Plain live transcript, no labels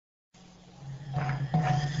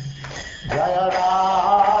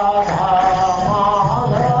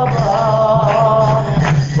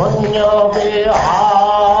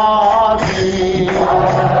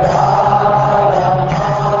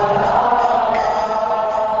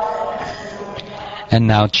And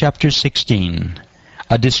now chapter 16,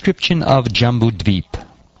 a description of Jambudvipa.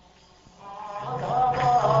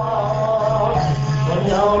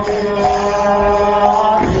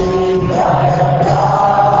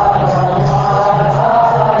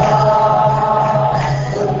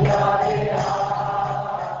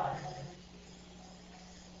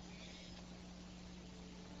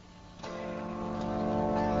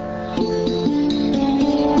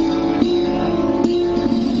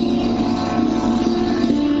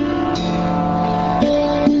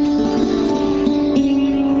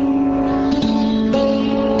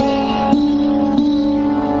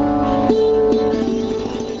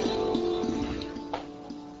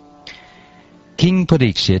 King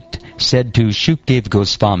Parikshit said to Shukdev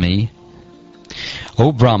Goswami,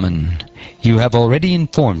 "O Brahman, you have already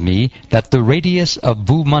informed me that the radius of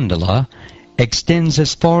Bhumandala extends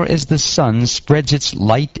as far as the sun spreads its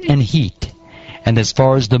light and heat, and as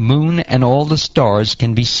far as the moon and all the stars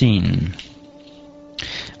can be seen.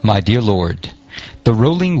 My dear Lord, the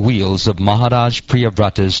rolling wheels of Maharaj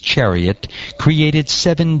Priyavrata's chariot created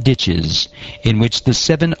 7 ditches in which the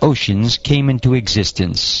 7 oceans came into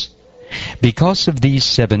existence. Because of these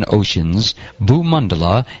 7 oceans,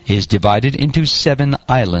 Bhumandala is divided into 7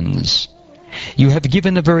 islands. You have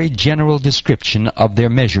given a very general description of their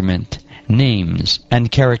measurement, names,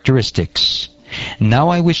 and characteristics. Now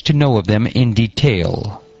I wish to know of them in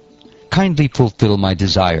detail. Kindly fulfill my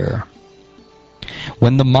desire."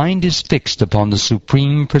 When the mind is fixed upon the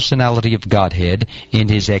Supreme Personality of Godhead in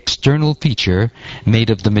His external feature, made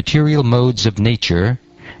of the material modes of nature,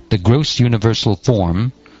 the gross universal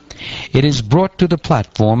form, it is brought to the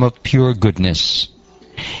platform of pure goodness.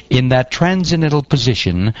 In that transcendental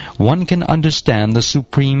position, one can understand the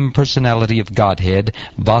Supreme Personality of Godhead,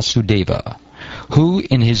 Vasudeva, who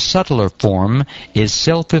in his subtler form is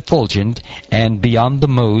self-effulgent and beyond the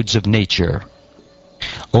modes of nature.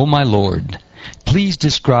 O my Lord, please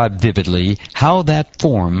describe vividly how that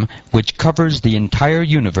form, which covers the entire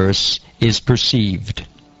universe, is perceived."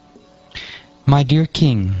 My dear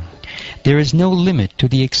King, there is no limit to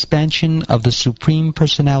the expansion of the Supreme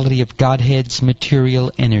Personality of Godhead's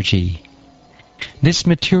material energy. This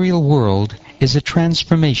material world is a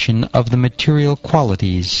transformation of the material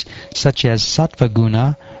qualities, such as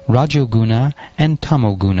Sattva-guna, Rajoguna, and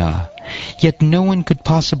Tamoguna. Yet no one could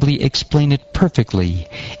possibly explain it perfectly,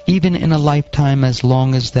 even in a lifetime as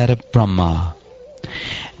long as that of Brahma.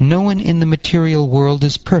 No one in the material world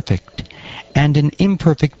is perfect, and an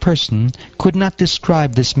imperfect person could not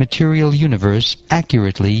describe this material universe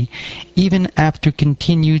accurately even after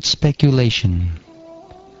continued speculation.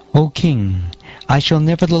 O King, I shall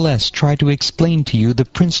nevertheless try to explain to you the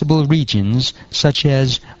principal regions such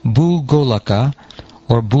as Bhugolaka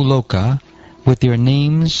or Bhuloka with their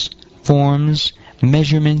names, forms,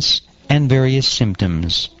 measurements, and various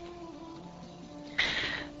symptoms.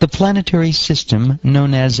 The planetary system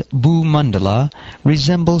known as Bhumandala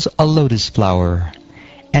resembles a lotus flower,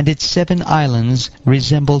 and its 7 islands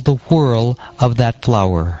resemble the whorl of that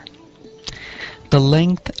flower. The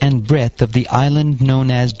length and breadth of the island known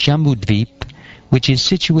as Jambudvipa, which is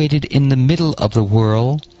situated in the middle of the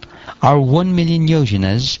whorl, are 1 million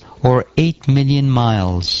yojanas, or 8 million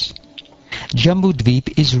miles.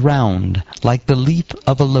 Jambudvipa is round, like the leaf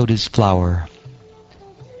of a lotus flower.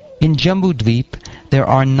 In Jambudvipa there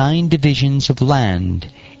are 9 divisions of land,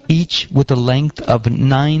 each with a length of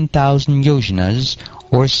 9,000 yojanas,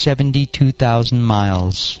 or 72,000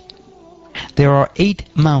 miles. There are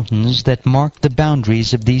 8 mountains that mark the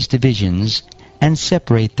boundaries of these divisions and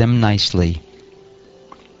separate them nicely.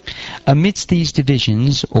 Amidst these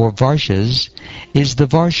divisions, or varshas, is the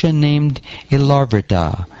varsha named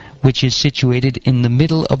Ilarvrita, which is situated in the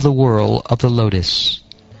middle of the whorl of the lotus.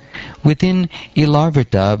 Within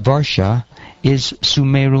Ilarvrita Varsha is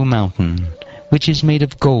Sumeru mountain, which is made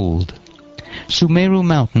of gold. Sumeru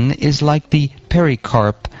mountain is like the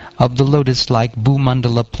pericarp of the lotus-like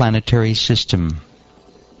Bhumandala planetary system.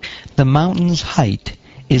 The mountain's height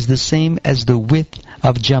is the same as the width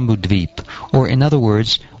of Jambudvipa, or in other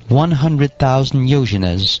words, 100,000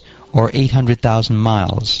 yojanas, or 800,000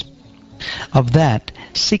 miles. Of that,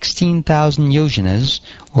 16,000 yojanas,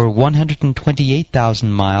 or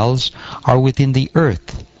 128,000 miles, are within the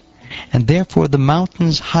earth, and therefore the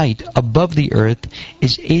mountain's height above the earth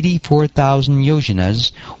is 84,000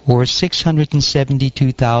 yojanas, or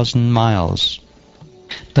 672,000 miles.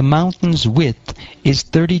 The mountain's width is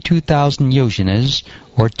 32,000 yojanas,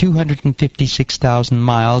 or 256,000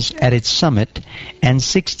 miles at its summit, and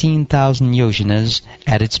 16,000 yojanas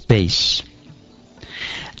at its base.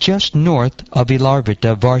 Just north of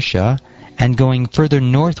Ilarvita Varsha, and going further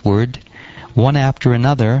northward, one after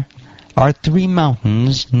another, are three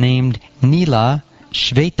mountains named Nila,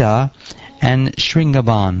 Shveta, and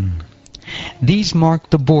Shringavan. These mark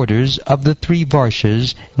the borders of the three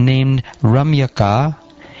Varshas named Ramyaka,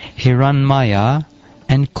 Hiranmaya,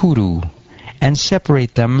 and Kuru, and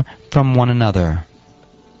separate them from one another.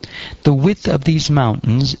 The width of these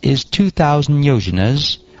mountains is 2,000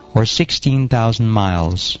 yojanas, or 16,000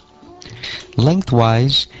 miles.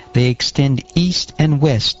 Lengthwise, they extend east and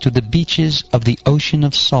west to the beaches of the ocean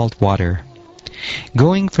of salt water.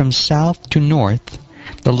 Going from south to north,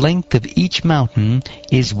 the length of each mountain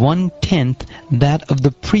is 1/10 that of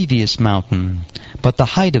the previous mountain, but the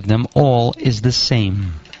height of them all is the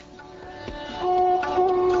same.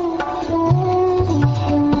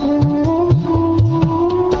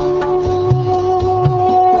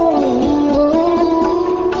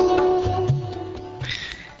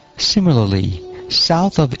 Similarly,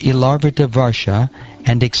 south of Ilarvita Varsha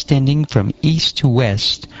and extending from east to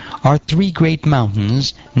west are three great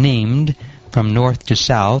mountains named, from north to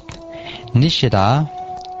south, Nishada,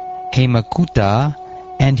 Hemakuta,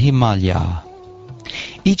 and Himalaya.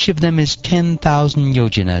 Each of them is 10,000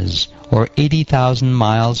 yojanas, or 80,000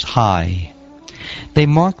 miles high. They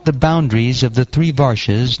mark the boundaries of the three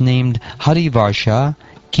Varshas named Harivarsha,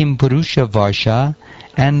 Kimpurusha Varsha,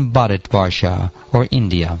 and Bharat Varsha, or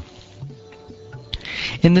India.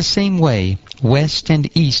 In the same way, west and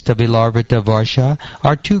east of Ilarvita Varsha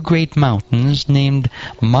are two great mountains named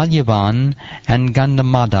Malyavan and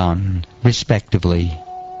Gandhamadan, respectively.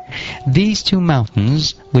 These two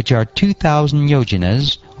mountains, which are 2,000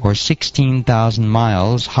 yojanas, or 16,000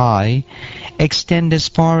 miles high, extend as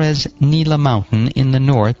far as Nila Mountain in the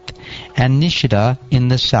north and Nishada in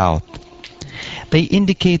the south. They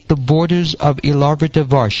indicate the borders of Ilarvita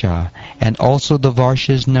Varsha, and also the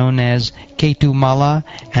Varshas known as Ketumala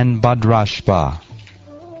and Bhadrashva.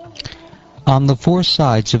 On the four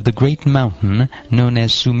sides of the great mountain, known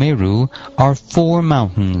as Sumeru, are four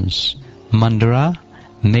mountains, Mandara,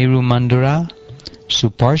 Meru Mandara,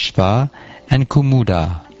 Suparshva, and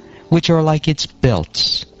Kumuda, which are like its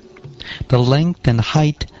belts. The length and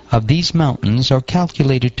height of these mountains are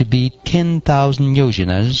calculated to be 10,000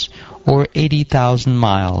 yojanas, or 80,000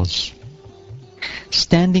 miles.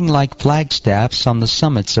 Standing like flagstaffs on the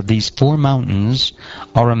summits of these four mountains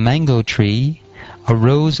are a mango tree, a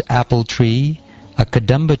rose apple tree, a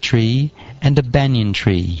kadamba tree, and a banyan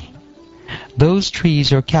tree. Those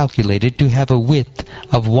trees are calculated to have a width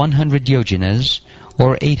of 100 yojanas,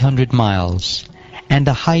 or 800 miles, and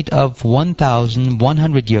a height of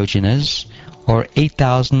 1,100 yojanas, or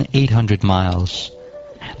 8,800 miles.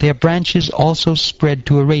 Their branches also spread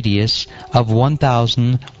to a radius of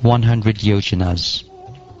 1,100 yojanas.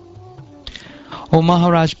 O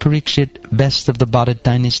Maharaj Parikshit, best of the Bharat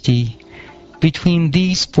dynasty, between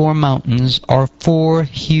these four mountains are four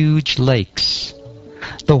huge lakes.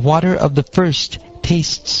 The water of the first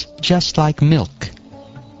tastes just like milk,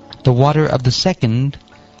 the water of the second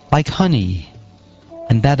like honey,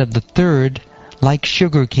 and that of the third like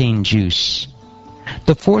sugar-cane juice.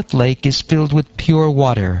 The fourth lake is filled with pure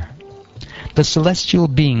water. The celestial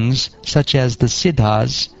beings, such as the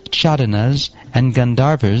Siddhas, Chadanas, and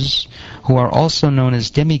Gandharvas, who are also known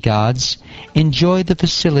as demigods, enjoy the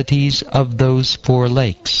facilities of those four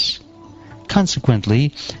lakes.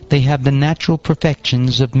 Consequently, they have the natural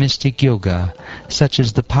perfections of mystic yoga, such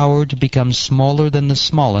as the power to become smaller than the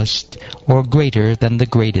smallest or greater than the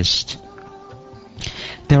greatest.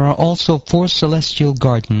 There are also four celestial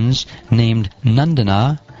gardens named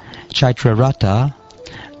Nandana, Chaitrarata,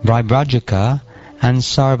 Vraibrajaka, and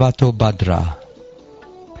Sarvatobhadra.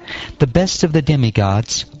 The best of the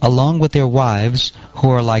demigods, along with their wives, who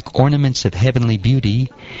are like ornaments of heavenly beauty,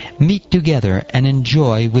 meet together and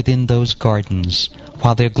enjoy within those gardens,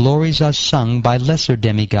 while their glories are sung by lesser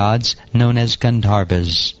demigods known as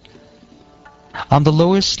Gandharvas. On the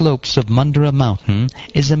lower slopes of Mandara mountain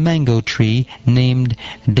is a mango tree named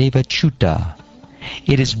Devachuta.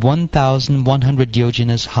 It is 1,100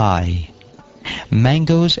 yojanas high.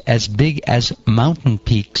 Mangoes as big as mountain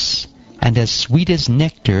peaks and as sweet as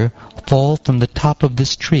nectar fall from the top of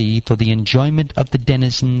this tree for the enjoyment of the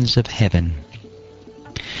denizens of heaven.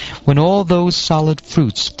 When all those solid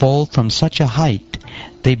fruits fall from such a height,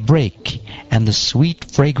 they break, and the sweet,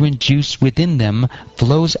 fragrant juice within them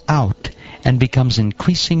flows out and becomes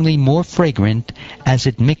increasingly more fragrant as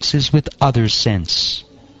it mixes with other scents.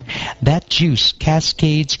 That juice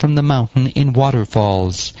cascades from the mountain in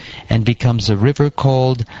waterfalls and becomes a river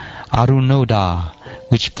called Arunoda,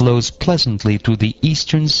 which flows pleasantly through the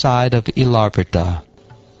eastern side of Ilarvata.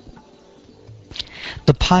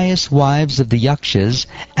 The pious wives of the Yakshas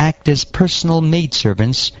act as personal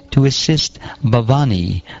maidservants to assist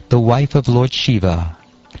Bhavani, the wife of Lord Shiva.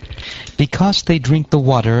 Because they drink the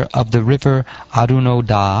water of the river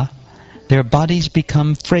Arunoda, their bodies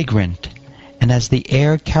become fragrant, and as the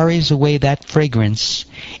air carries away that fragrance,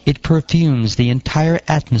 it perfumes the entire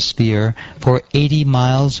atmosphere for 80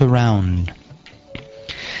 miles around.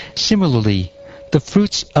 Similarly, the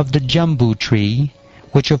fruits of the jambu tree,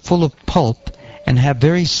 which are full of pulp and have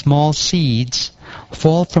very small seeds,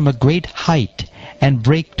 fall from a great height and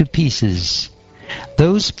break to pieces.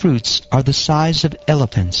 Those fruits are the size of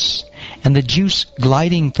elephants, and the juice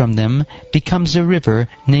gliding from them becomes a river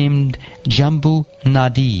named Jambu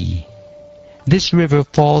Nadi. This river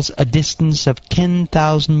falls a distance of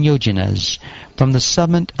 10,000 yojanas from the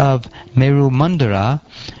summit of Merumandara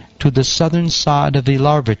to the southern side of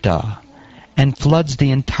Ilarvata, and floods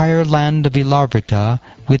the entire land of Ilarvata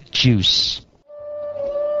with juice.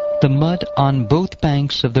 The mud on both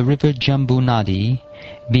banks of the river Jambu Nadi,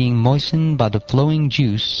 being moistened by the flowing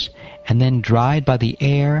juice and then dried by the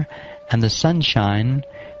air and the sunshine,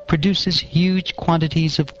 produces huge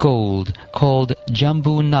quantities of gold called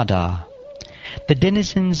Jambu Nada. The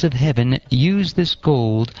denizens of heaven use this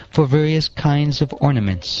gold for various kinds of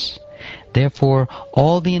ornaments. Therefore,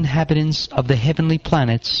 all the inhabitants of the heavenly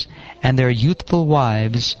planets and their youthful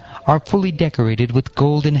wives are fully decorated with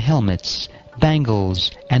golden helmets,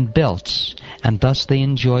 bangles, and belts, and thus they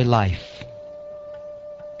enjoy life.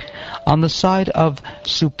 On the side of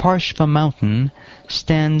Suparshva mountain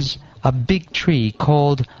stands a big tree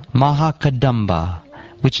called Mahakadamba,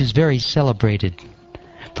 which is very celebrated.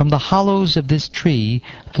 From the hollows of this tree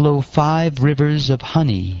flow 5 rivers of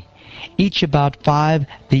honey, each about 5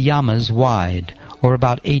 viyamas wide, or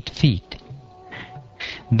about 8 feet.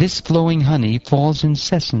 This flowing honey falls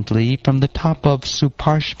incessantly from the top of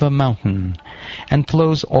Suparshva mountain, and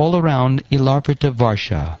flows all around Ilarvata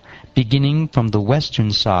Varsha, beginning from the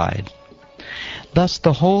western side. Thus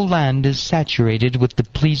the whole land is saturated with the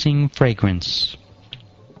pleasing fragrance.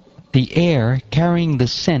 The air, carrying the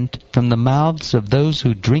scent from the mouths of those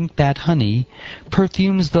who drink that honey,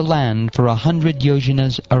 perfumes the land for 100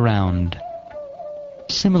 yojanas around.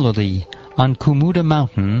 Similarly, on Kumuda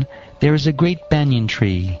mountain there is a great banyan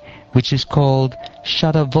tree, which is called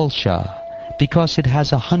Shatavalsha, because it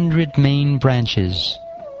has 100 main branches.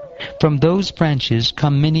 From those branches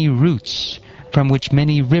come many roots, from which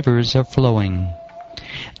many rivers are flowing.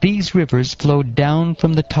 These rivers flow down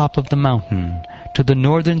from the top of the mountain to the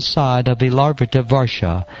northern side of Ilarvata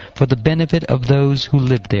Varsha for the benefit of those who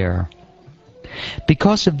live there.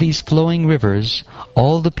 Because of these flowing rivers,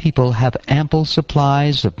 all the people have ample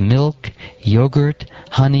supplies of milk, yogurt,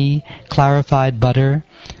 honey, clarified butter,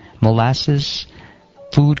 molasses,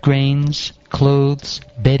 food grains, clothes,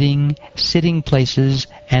 bedding, sitting places,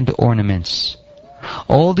 and ornaments.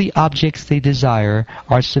 All the objects they desire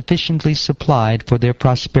are sufficiently supplied for their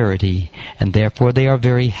prosperity, and therefore they are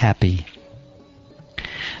very happy.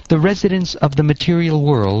 The residents of the material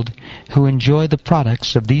world, who enjoy the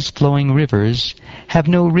products of these flowing rivers, have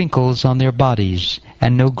no wrinkles on their bodies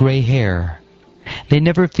and no gray hair. They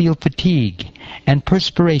never feel fatigue, and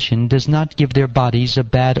perspiration does not give their bodies a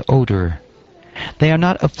bad odor. They are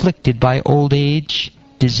not afflicted by old age,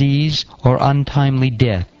 disease, or untimely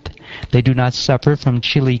death. They do not suffer from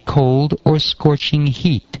chilly cold or scorching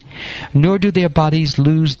heat, nor do their bodies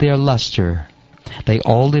lose their luster. They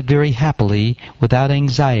all live very happily, without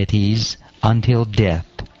anxieties, until death.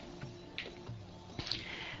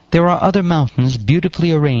 There are other mountains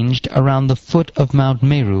beautifully arranged around the foot of Mount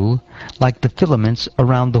Meru, like the filaments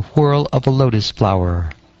around the whorl of a lotus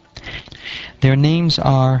flower. Their names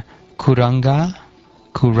are Kuranga,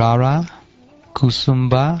 Kurara,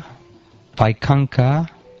 Kusumba, Vaikanka,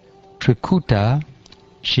 Trikuta,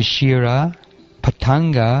 Shishira,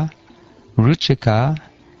 Patanga, Ruchika,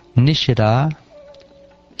 Nishida,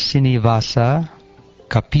 Sinivasa,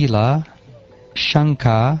 Kapila,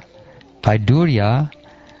 Shanka, Vaidurya,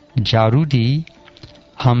 Jarudi,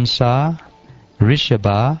 Hamsa,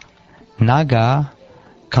 Rishabha, Naga,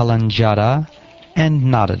 Kalanjara, and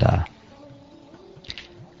Nadada.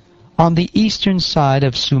 On the eastern side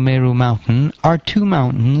of Sumeru mountain are 2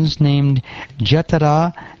 mountains named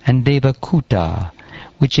Jatara and Devakuta,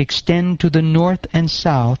 which extend to the north and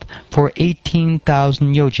south for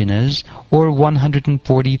 18,000 yojanas, or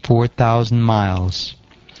 144,000 miles.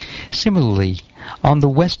 Similarly, on the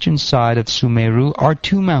western side of Sumeru are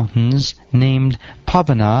two mountains named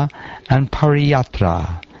Pavana and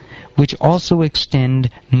Pariyatra, which also extend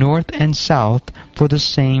north and south for the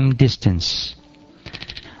same distance.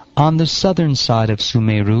 On the southern side of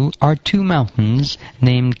Sumeru are two mountains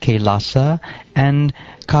named Kailasa and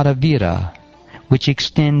Karavira, which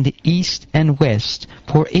extend east and west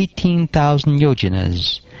for 18,000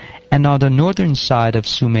 yojanas, and on the northern side of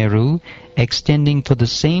Sumeru, extending for the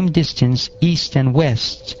same distance east and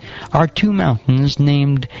west, are two mountains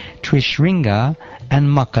named Trishringa and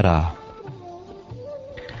Makara.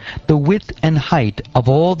 The width and height of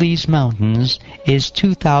all these mountains is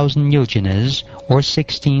 2,000 yojanas, or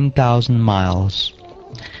 16,000 miles.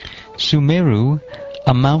 Sumeru,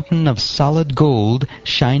 a mountain of solid gold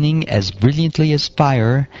shining as brilliantly as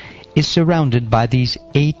fire, is surrounded by these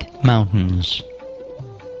 8 mountains.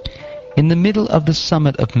 In the middle of the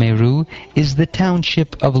summit of Meru is the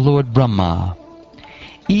township of Lord Brahma.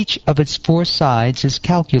 Each of its 4 sides is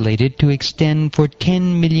calculated to extend for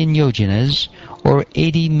 10 million yojanas, or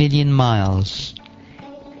 80 million miles.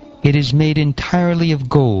 It is made entirely of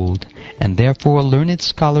gold, and therefore learned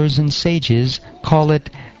scholars and sages call it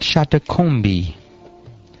Shatakombi.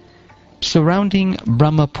 Surrounding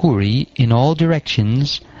Brahmapuri in all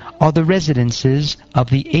directions are the residences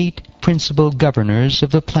of the 8 principal governors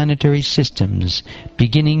of the planetary systems,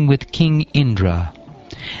 beginning with King Indra.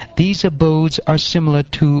 These abodes are similar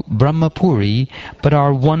to Brahmapuri, but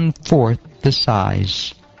are 1/4 the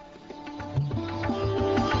size.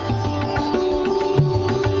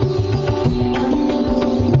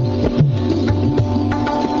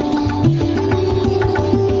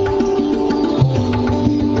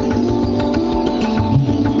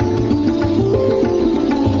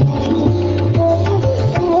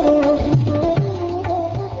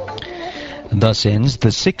 Thus ends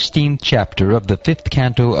the 16th chapter of the 5th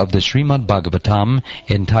canto of the Śrīmad-Bhāgavatam,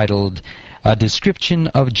 entitled A Description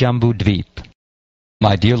of Jambudvipa.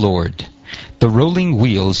 My dear Lord, the rolling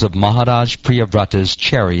wheels of Maharaj Priyavrata's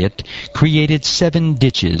chariot created 7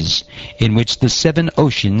 ditches, in which the 7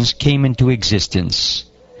 oceans came into existence.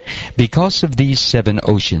 Because of these 7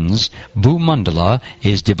 oceans, Bhumandala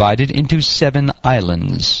is divided into 7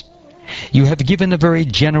 islands. You have given a very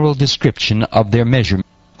general description of their measurement.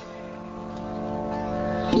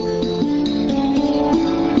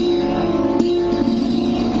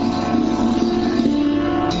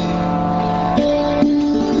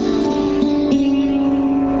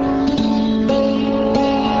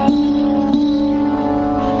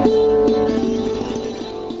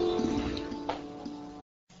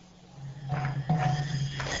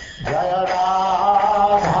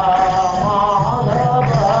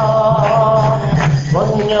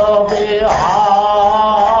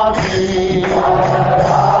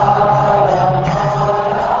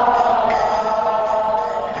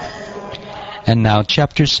 And now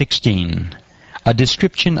chapter 16, a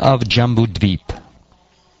description of Jambudvipa.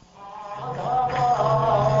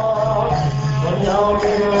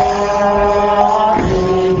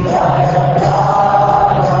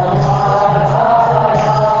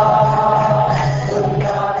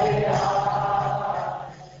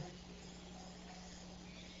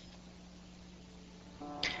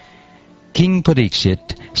 King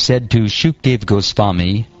Parikshit said to Shukdev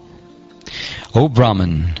Goswami, O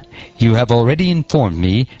Brahman, you have already informed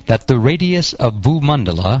me that the radius of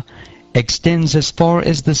Bhumandala extends as far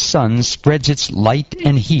as the sun spreads its light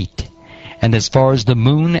and heat, and as far as the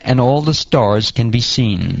moon and all the stars can be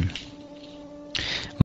seen.